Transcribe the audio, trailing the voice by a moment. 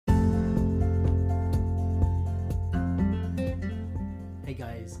Hey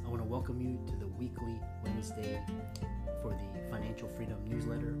guys, I want to welcome you to the weekly Wednesday for the Financial Freedom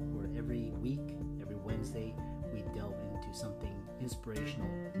newsletter, where every week, every Wednesday, we delve into something inspirational,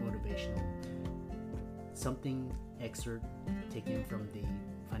 motivational, something excerpt taken from the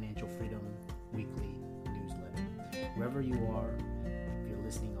Financial Freedom weekly newsletter. Wherever you are, if you're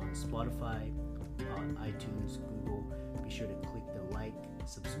listening on Spotify, on iTunes, Google, be sure to click the like,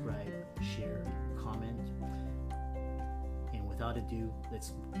 subscribe, share, comment. And without ado,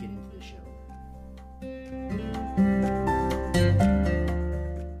 let's get into the show.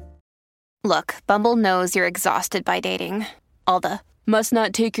 Look, Bumble knows you're exhausted by dating. All the must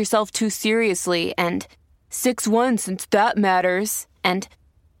not take yourself too seriously and 6'1" since that matters. And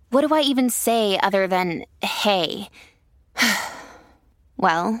what do I even say other than hey?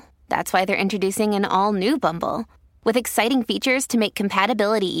 Well, that's why they're introducing an all-new Bumble with exciting features to make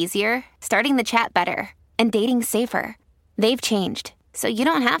compatibility easier, starting the chat better, and dating safer. They've changed, so you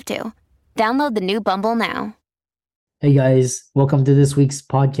don't have to. Download the new Bumble now. Hey guys, welcome to this week's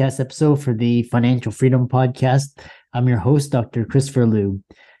podcast episode for the Financial Freedom Podcast. I'm your host, Dr. Christopher Liu.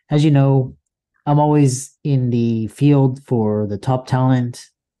 As you know, I'm always in the field for the top talent,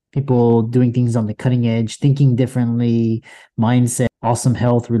 people doing things on the cutting edge, thinking differently, mindset, awesome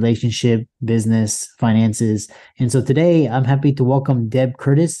health, relationship, business, finances. And so today I'm happy to welcome Deb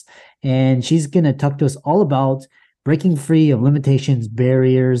Curtis, and she's going to talk to us all about breaking free of limitations,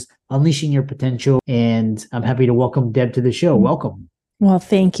 barriers, unleashing your potential. And I'm happy to welcome Deb to the show. Welcome. Well,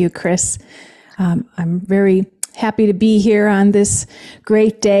 thank you, Chris. I'm very happy to be here on this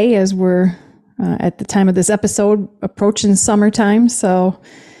great day as we're at the time of this episode approaching summertime. So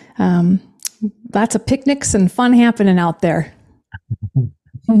lots of picnics and fun happening out there.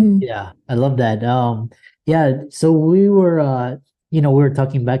 Yeah, I love that. So we were we were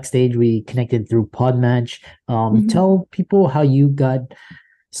talking backstage. We connected through Podmatch. Tell people how you got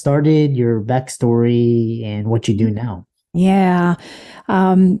started, your backstory, and what you do now. Yeah,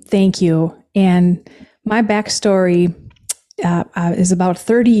 thank you. And my backstory is about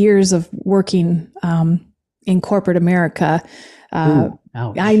 30 years of working in corporate America.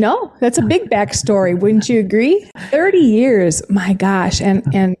 I know, that's a big backstory. Wouldn't you agree? 30 years, my gosh.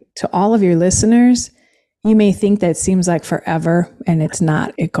 And to all of your listeners, you may think that seems like forever, and it's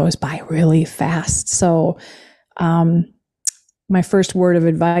not. It goes by really fast. So my first word of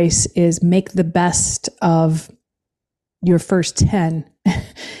advice is make the best of your first 10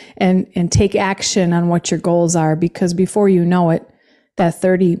 and take action on what your goals are, because before you know it, that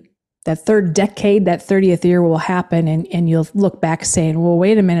third decade, that 30th year will happen, and you'll look back saying, well,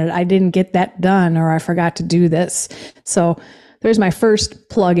 wait a minute, I didn't get that done, or I forgot to do this. So there's my first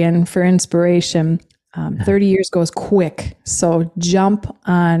plug-in for inspiration. 30 years goes quick, so jump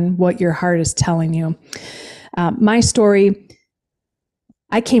on what your heart is telling you. My story,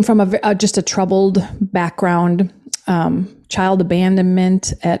 I came from just a troubled background, child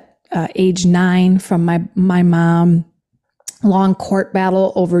abandonment at age 9 from my mom, long court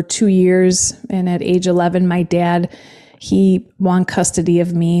battle over 2 years, and at age 11, my dad, he won custody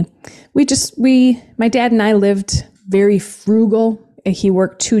of me. My dad and I lived very frugal. He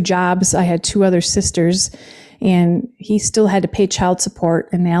worked 2 jobs. I had 2 other sisters, and he still had to pay child support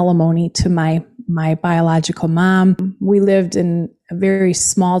and alimony to my biological mom. We lived in a very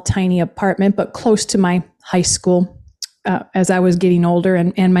small, tiny apartment, but close to my high school as I was getting older,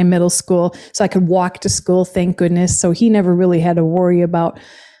 and my middle school. So I could walk to school, thank goodness. So he never really had to worry about,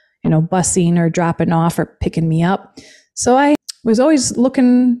 busing or dropping off or picking me up. So I was always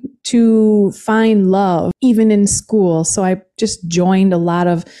looking to find love, even in school. So I just joined a lot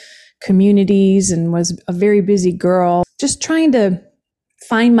of communities and was a very busy girl, just trying to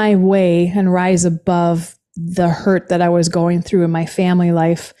find my way and rise above the hurt that I was going through in my family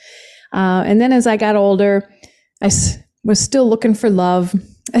life. And then as I got older, I was still looking for love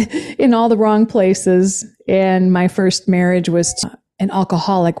in all the wrong places. And my first marriage was an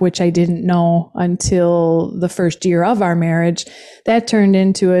alcoholic, which I didn't know until the first year of our marriage. That turned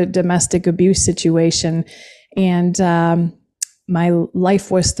into a domestic abuse situation. And my life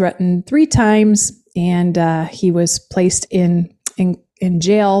was threatened 3 times, and he was placed in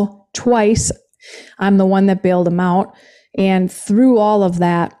jail twice. I'm the one that bailed him out. And through all of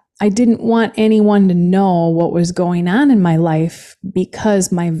that, I didn't want anyone to know what was going on in my life,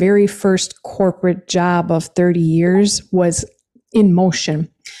 because my very first corporate job of 30 years was in motion.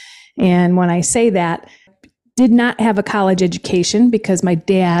 And when I say that, did not have a college education because my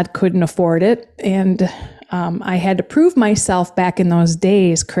dad couldn't afford it. And I had to prove myself back in those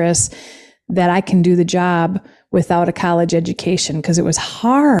days, Chris, that I can do the job without a college education, because it was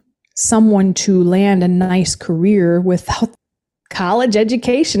hard someone to land a nice career without college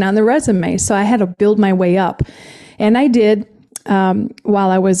education on the resume. So I had to build my way up. And I did while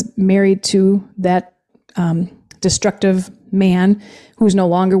I was married to that destructive man who's no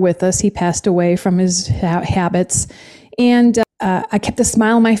longer with us. He passed away from his habits. And I kept a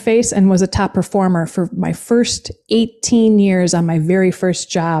smile on my face and was a top performer for my first 18 years on my very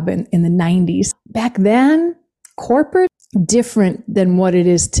first job in the 90s. Back then, corporate, different than what it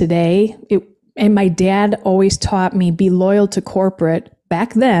is today. And my dad always taught me, be loyal to corporate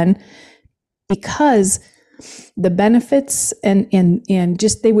back then, because the benefits and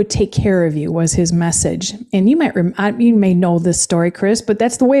just they would take care of you was his message. And you may know this story, Chris, but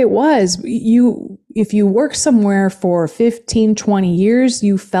that's the way it was. If you worked somewhere for 15, 20 years,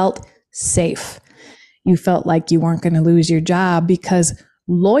 you felt safe. You felt like you weren't going to lose your job, because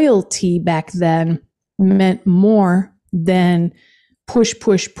loyalty back then meant more than push,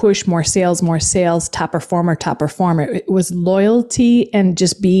 more sales, top performer. It was loyalty and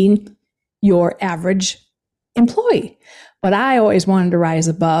just being your average employee. But I always wanted to rise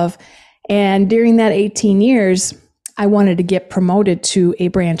above. And during that 18 years, I wanted to get promoted to a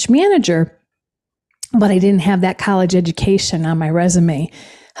branch manager, but I didn't have that college education on my resume.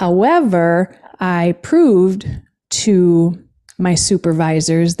 However, I proved to my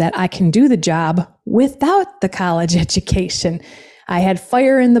supervisors that I can do the job without the college education. I had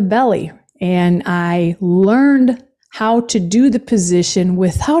fire in the belly, and I learned how to do the position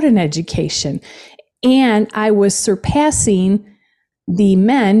without an education. And I was surpassing the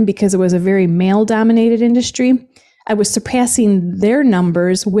men, because it was a very male-dominated industry. I was surpassing their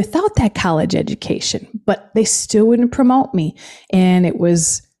numbers without that college education, but they still wouldn't promote me. And it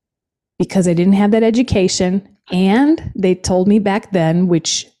was because I didn't have that education. And they told me back then,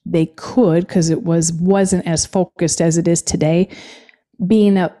 which they could, because it wasn't as focused as it is today,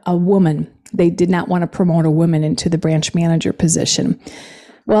 being a woman, they did not want to promote a woman into the branch manager position.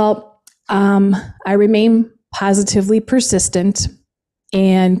 Well, I remained positively persistent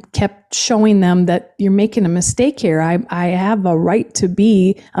and kept showing them that you're making a mistake here. I have a right to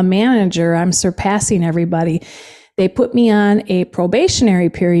be a manager. I'm surpassing everybody. They put me on a probationary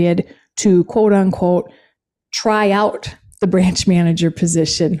period to, quote unquote, try out the branch manager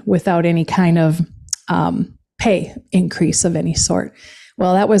position without any kind of pay increase of any sort.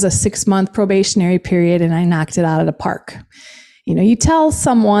 Well, that was a 6-month probationary period, and I knocked it out of the park. You know, you tell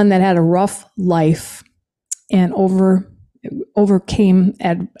someone that had a rough life and overcame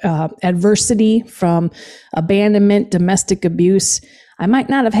adversity from abandonment, domestic abuse. I might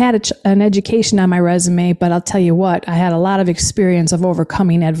not have had an education on my resume, but I'll tell you what, I had a lot of experience of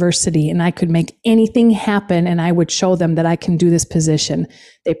overcoming adversity, and I could make anything happen, and I would show them that I can do this position.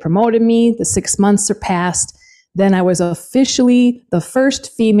 They promoted me. The 6 months surpassed. Then I was officially the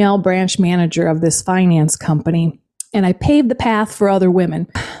first female branch manager of this finance company. And I paved the path for other women.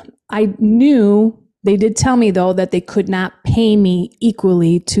 I knew, they did tell me though, that they could not pay me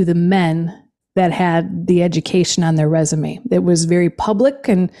equally to the men that had the education on their resume. It was very public,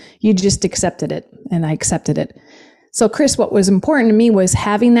 and you just accepted it, and I accepted it. So Chris, what was important to me was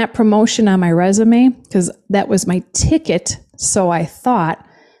having that promotion on my resume, because that was my ticket, so I thought,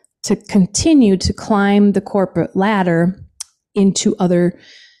 to continue to climb the corporate ladder into other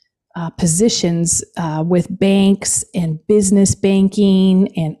positions with banks and business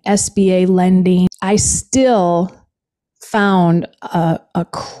banking and SBA lending. I still found a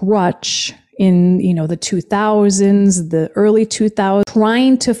crutch in the 2000s, the early 2000s,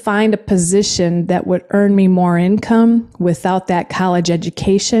 trying to find a position that would earn me more income without that college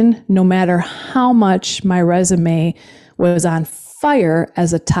education, no matter how much my resume was on fire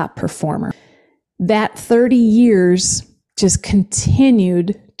as a top performer. That 30 years just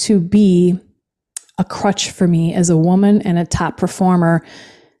continued to be a crutch for me as a woman and a top performer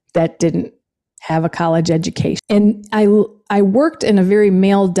that didn't have a college education. And I worked in a very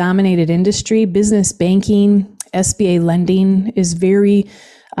male-dominated industry. Business banking, SBA lending is very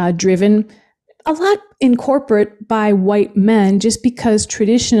driven, a lot in corporate by white men, just because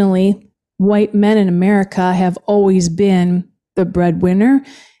traditionally white men in America have always been the breadwinner.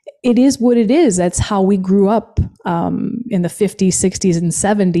 It is what it is. That's how we grew up in the 50s, 60s, and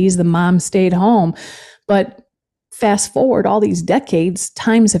 70s. The mom stayed home. But fast forward all these decades,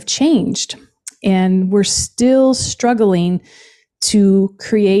 times have changed. And we're still struggling to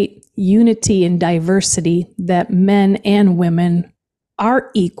create unity and diversity, that men and women are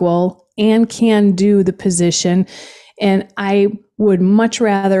equal and can do the position. And I would much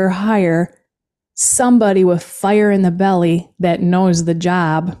rather hire somebody with fire in the belly that knows the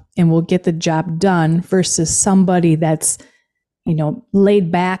job and will get the job done versus somebody that's,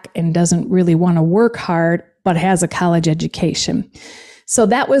 laid back and doesn't really want to work hard but has a college education. So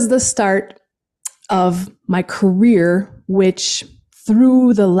that was the start of my career, which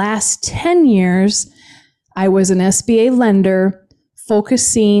through the last 10 years, I was an SBA lender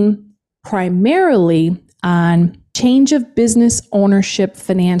focusing primarily on change of business ownership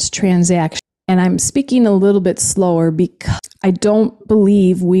finance transactions. And I'm speaking a little bit slower because I don't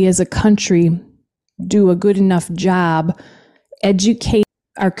believe we as a country do a good enough job educating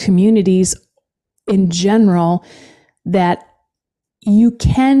our communities in general that you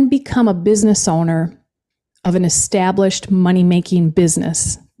can become a business owner of an established money-making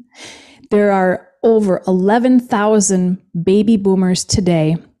business. There are over 11,000 baby boomers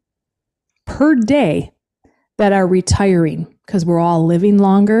today per day that are retiring because we're all living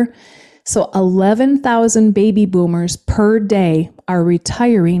longer. So 11,000 baby boomers per day are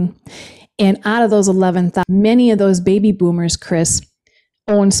retiring. And out of those 11,000, many of those baby boomers, Chris,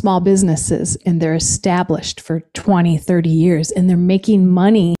 own small businesses and they're established for 20, 30 years and they're making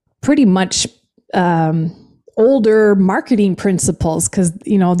money pretty much older marketing principles because,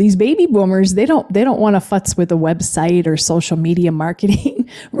 you know, these baby boomers, they don't want to futz with a website or social media marketing,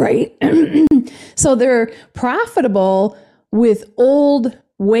 right? So they're profitable with old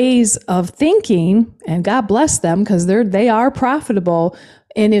ways of thinking, and God bless them because they are profitable.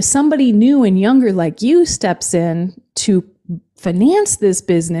 And if somebody new and younger like you steps in to finance this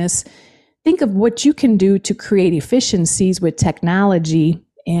business, think of what you can do to create efficiencies with technology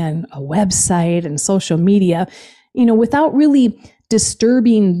and a website and social media, you know, without really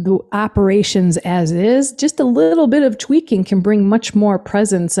disturbing the operations as is. Just a little bit of tweaking can bring much more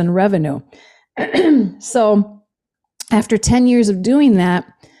presence and revenue. So after 10 years of doing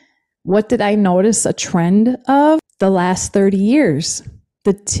that, what did I notice a trend of the last 30 years?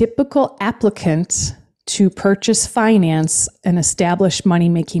 The typical applicant to purchase finance an established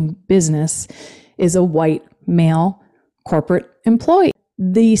money-making business is a white male corporate employee.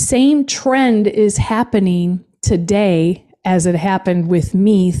 The same trend is happening today as it happened with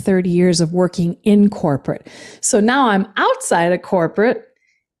me 30 years of working in corporate. So now I'm outside of corporate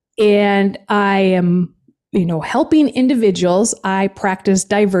and I am, you know, helping individuals. I practice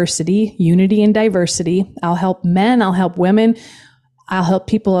diversity, unity and diversity. I'll help men, I'll help women, I'll help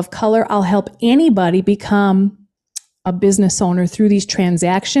people of color. I'll help anybody become a business owner through these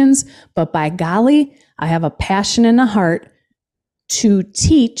transactions. But by golly, I have a passion and a heart to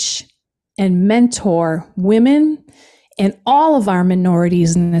teach and mentor women and all of our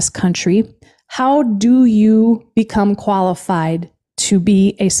minorities in this country. How do you become qualified to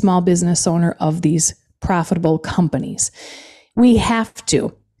be a small business owner of these profitable companies? We have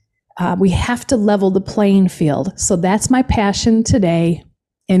to. We have to level the playing field. So that's my passion today,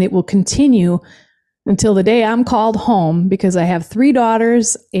 and it will continue until the day I'm called home because I have 3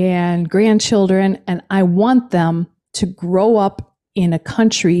 daughters and grandchildren, and I want them to grow up in a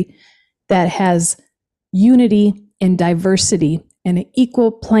country that has unity and diversity and an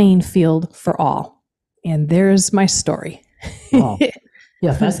equal playing field for all. And there's my story. Wow.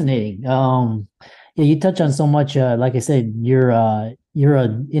 Yeah, fascinating. Yeah, you touch on so much. Like I said, you're an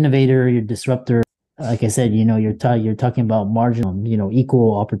innovator, you're a disruptor. Like I said, you know, you're talking about margin, you know,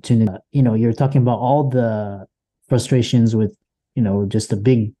 equal opportunity. You know, you're talking about all the frustrations with, you know, just a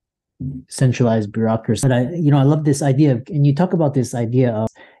big centralized bureaucracy. But I love this idea of, and you talk about this idea of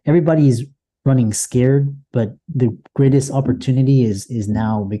everybody's running scared, but the greatest opportunity is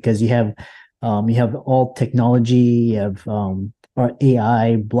now because you have all technology, you have or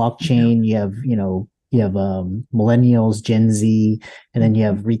AI, blockchain, you have millennials, Gen Z, and then you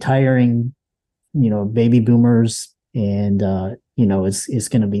have retiring, you know, baby boomers, and you know, it's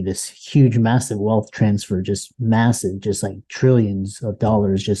going to be this huge, massive wealth transfer, just massive, just like trillions of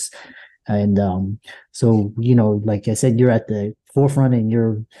dollars, just and so, you know, like I said, you're at the forefront and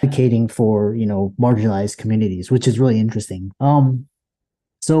you're advocating for, you know, marginalized communities, which is really interesting.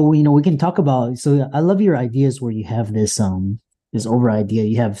 So, you know, we can talk about, so I love your ideas where you have this over idea.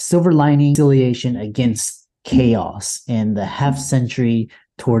 You have silver lining, conciliation against chaos, and the half century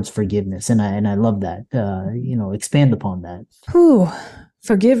towards forgiveness. And I love that. You know, expand upon that. Ooh,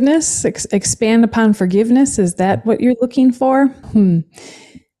 forgiveness, expand upon forgiveness. Is that what you're looking for?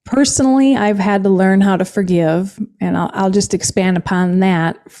 Personally, I've had to learn how to forgive, and I'll just expand upon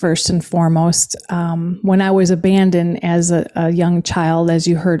that first and foremost. When I was abandoned as a young child, as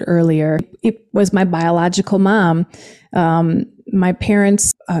you heard earlier, it was my biological mom. My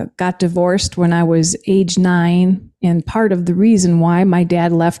parents got divorced when I was age 9, and part of the reason why my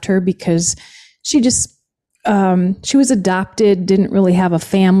dad left her because she was adopted, didn't really have a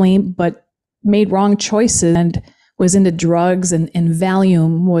family, but made wrong choices and was into drugs, and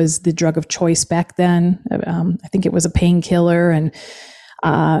Valium was the drug of choice back then. I think it was a painkiller, and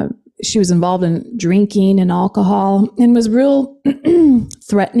she was involved in drinking and alcohol and was real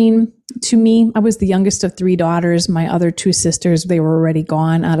threatening to me. I was the youngest of 3 daughters. My other 2 sisters, they were already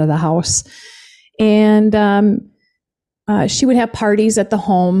gone out of the house. And she would have parties at the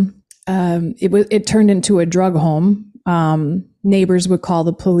home. It turned into a drug home. Neighbors would call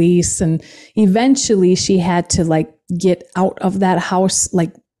the police, and eventually she had to like get out of that house,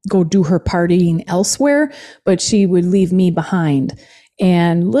 like go do her partying elsewhere, but she would leave me behind.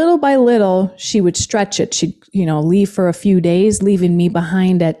 And little by little, she would stretch it. She'd, leave for a few days, leaving me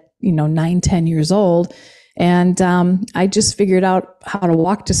behind at, 9, 10 years old. And I just figured out how to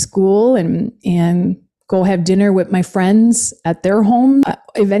walk to school and go have dinner with my friends at their home.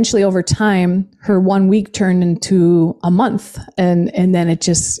 Eventually, over time, her 1 week turned into a month. And then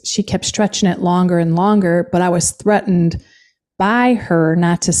she kept stretching it longer and longer. But I was threatened by her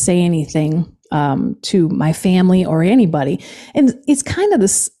not to say anything to my family or anybody. And it's kind of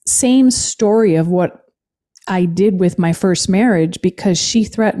the same story of what I did with my first marriage, because she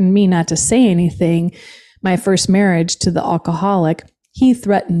threatened me not to say anything. My first marriage to the alcoholic, he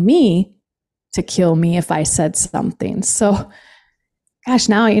threatened me to kill me if I said something. So, gosh,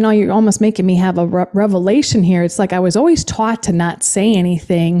 now, you're almost making me have a revelation here. It's like I was always taught to not say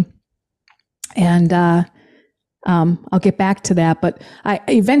anything. And I'll get back to that. But I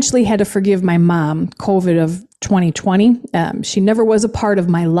eventually had to forgive my mom, COVID of 2020. She never was a part of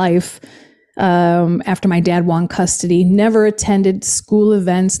my life after my dad won custody. Never attended school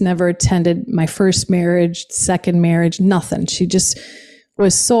events, never attended my first marriage, second marriage, nothing. She just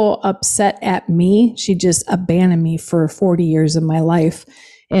was so upset at me. She just abandoned me for 40 years of my life.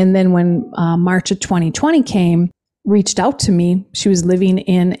 And then when March of 2020 came, reached out to me. She was living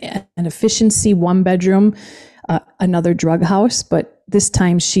in an efficiency 1-bedroom, another drug house, but this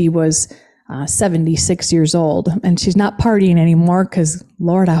time she was 76 years old, and she's not partying anymore, because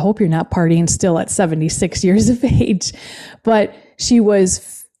Lord, I hope you're not partying still at 76 years of age. But she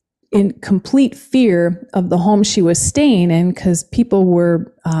was in complete fear of the home she was staying in, because people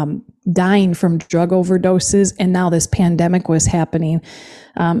were dying from drug overdoses, and now this pandemic was happening.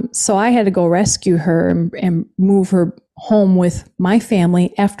 So I had to go rescue her and move her home with my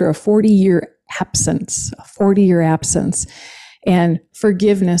family after a 40-year absence. And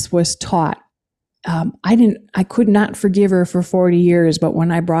forgiveness was taught. I could not forgive her for 40 years, but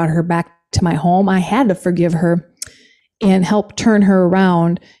when I brought her back to my home, I had to forgive her and help turn her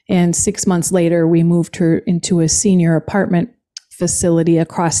around. And 6 months later, we moved her into a senior apartment facility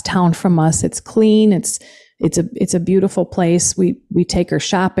across town from us. It's clean. It's a beautiful place. We take her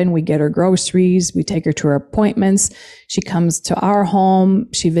shopping. We get her groceries. We take her to her appointments. She comes to our home.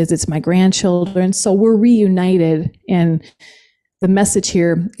 She visits my grandchildren. So we're reunited, and the message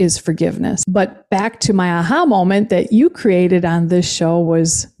here is forgiveness. But back to my aha moment that you created on this show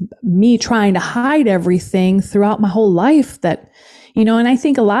was me trying to hide everything throughout my whole life that, and I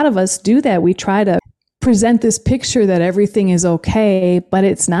think a lot of us do that. We try to present this picture that everything is okay, but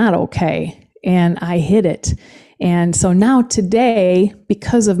it's not okay. And I hid it. And so now today,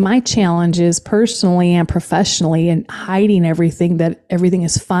 because of my challenges personally and professionally and hiding everything, that everything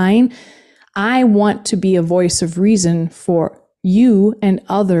is fine, I want to be a voice of reason for you and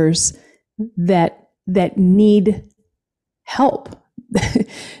others that need help,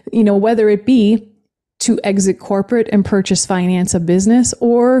 whether it be to exit corporate and purchase finance a business,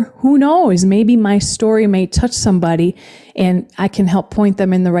 or who knows, maybe my story may touch somebody and I can help point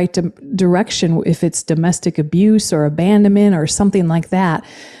them in the right direction if it's domestic abuse or abandonment or something like that.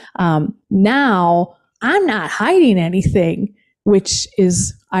 Now I'm not hiding anything, which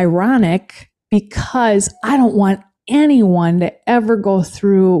is ironic, because I don't want anyone to ever go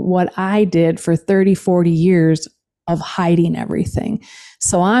through what I did for 30, 40 years of hiding everything.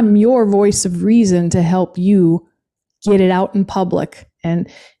 So I'm your voice of reason to help you get it out in public. And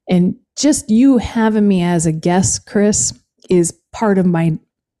just you having me as a guest, Chris, is part of my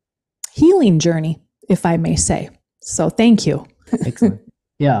healing journey, if I may say. So thank you. Excellent.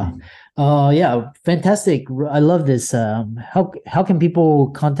 Yeah. Fantastic. I love this. How can people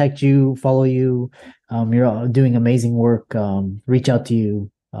contact you, follow you? You're doing amazing work. Reach out to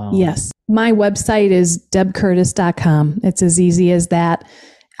you. Yes. My website is debcurtis.com. It's as easy as that.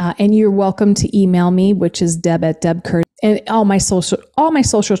 And you're welcome to email me, which is deb@debcurtis. And all my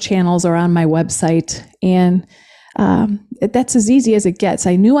social channels are on my website. And that's as easy as it gets.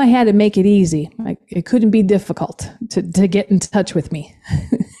 I knew I had to make it easy. It couldn't be difficult to get in touch with me.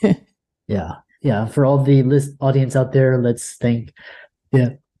 Yeah. For all the audience out there, let's thank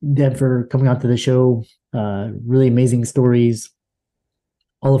Deb for coming on to the show. really amazing stories.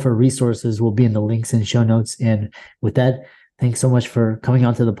 All of her resources will be in the links and show notes. And with that, thanks so much for coming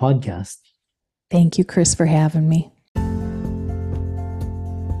onto the podcast. Thank you, Chris, for having me.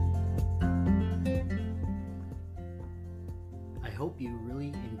 I hope you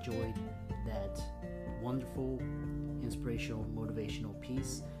really enjoyed that wonderful, inspirational, motivational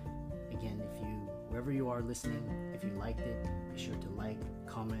piece. Again, wherever you are listening, if you liked it, be sure to like,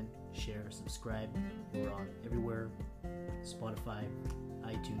 comment, share, subscribe. We're on everywhere: Spotify,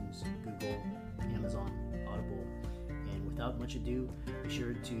 iTunes, Google, Amazon, Audible. And without much ado, be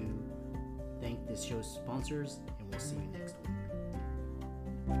sure to thank this show's sponsors, and we'll see you next week.